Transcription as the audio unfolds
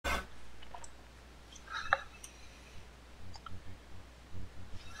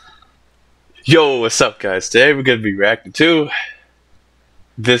Yo, what's up, guys? Today we're gonna be reacting to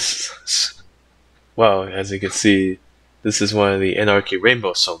this. Well, as you can see, this is one of the Anarchy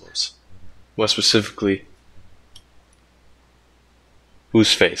Rainbow solos. More specifically,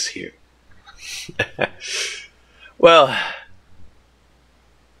 whose face here? Well,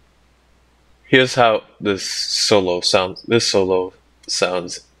 here's how this solo sounds. This solo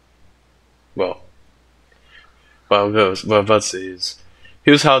sounds. Well, what I'm about to say is,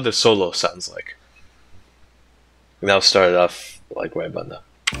 here's how the solo sounds like. And I'll start it off like right about now.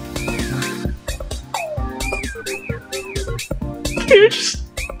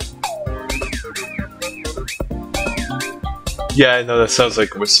 Yeah, I know that sounds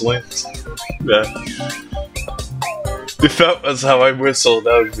like whistling. Yeah. If that was how I whistle,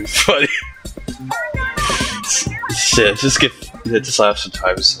 that would be funny. Shit, just laugh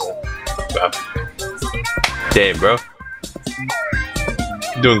sometimes. Wow. Damn, bro.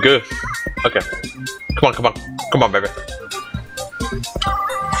 Doing good. Okay. Come on, baby.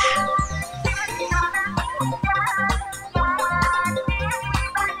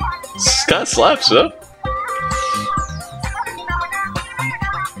 This kinda slaps, huh?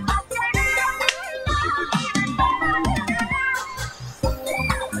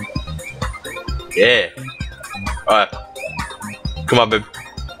 Yeah. Alright. Come on, baby.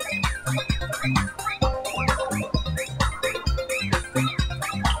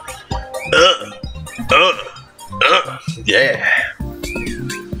 Yeah.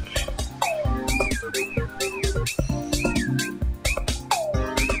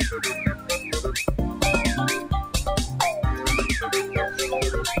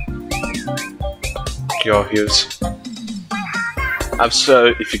 Yo, here's. I'm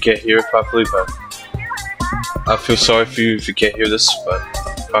sorry if you can't hear it properly, but I feel sorry for you if you can't hear this, but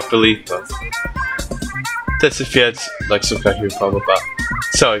properly. But that's if you had like some kind of hearing problem. But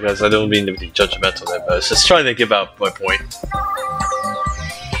sorry, guys, I don't mean to be judgmental there, but I was just trying to give out my point.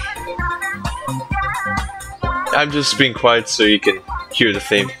 I'm just being quiet so you can hear the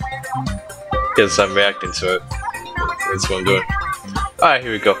theme, because I'm reacting to it. That's what I'm doing. Alright,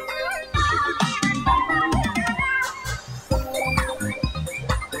 here we go.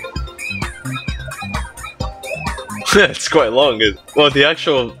 It's quite long. Well, the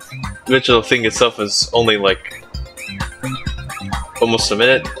actual original thing itself is only like almost a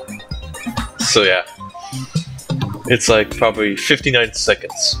minute. So yeah, it's like probably 59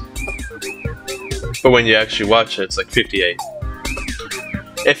 seconds. But when you actually watch it, it's like 58.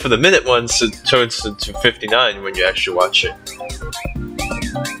 And for the minute ones, it turns into 59 when you actually watch it.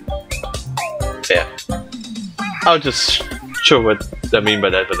 Yeah. I'll just show what I mean by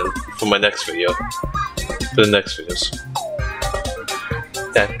that for my next video. For the next videos.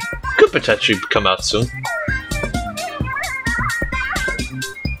 That could potentially come out soon.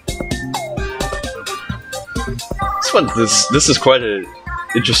 This is quite a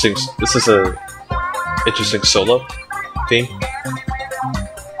interesting. This is a interesting solo theme.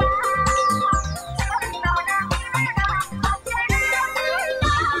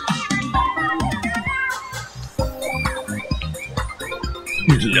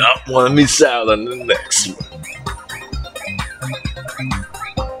 You do not want to miss out on the next one.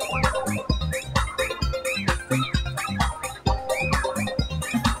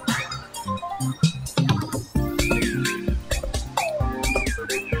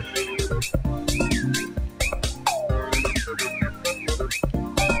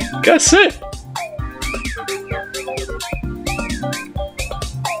 That's it.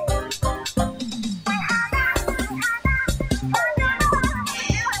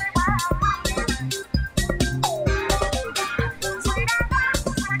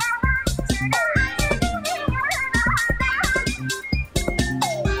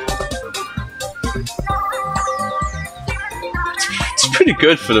 It's pretty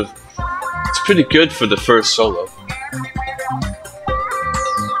good for the. It's pretty good for the first solo.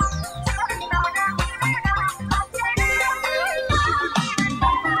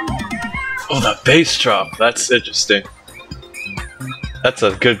 Oh, that bass drop. That's interesting. That's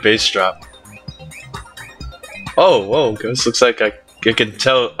a good bass drop. Oh, whoa, this looks like I can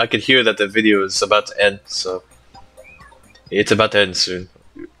tell, I can hear that the video is about to end, so it's about to end soon.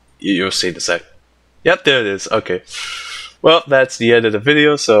 You'll see in a sec. Yep, there it is. Okay. Well, that's the end of the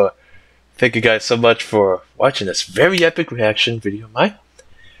video, so thank you guys so much for watching this very epic reaction video of mine.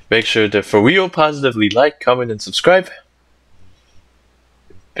 Make sure to for real positively like, comment, and subscribe.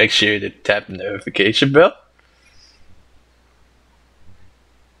 Make sure to tap the notification bell.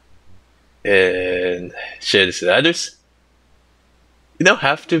 And share this with others. You don't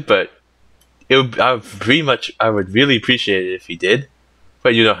have to, but I would really appreciate it if you did.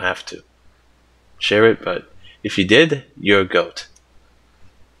 But you don't have to. share it, but if you did, you're a goat.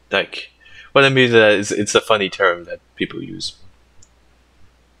 Like, what I mean is it's a funny term that people use.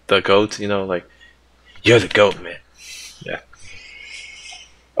 The goat, you know, like, you're the goat, man. Yeah.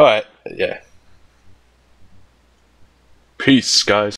 Alright, yeah. Peace, guys.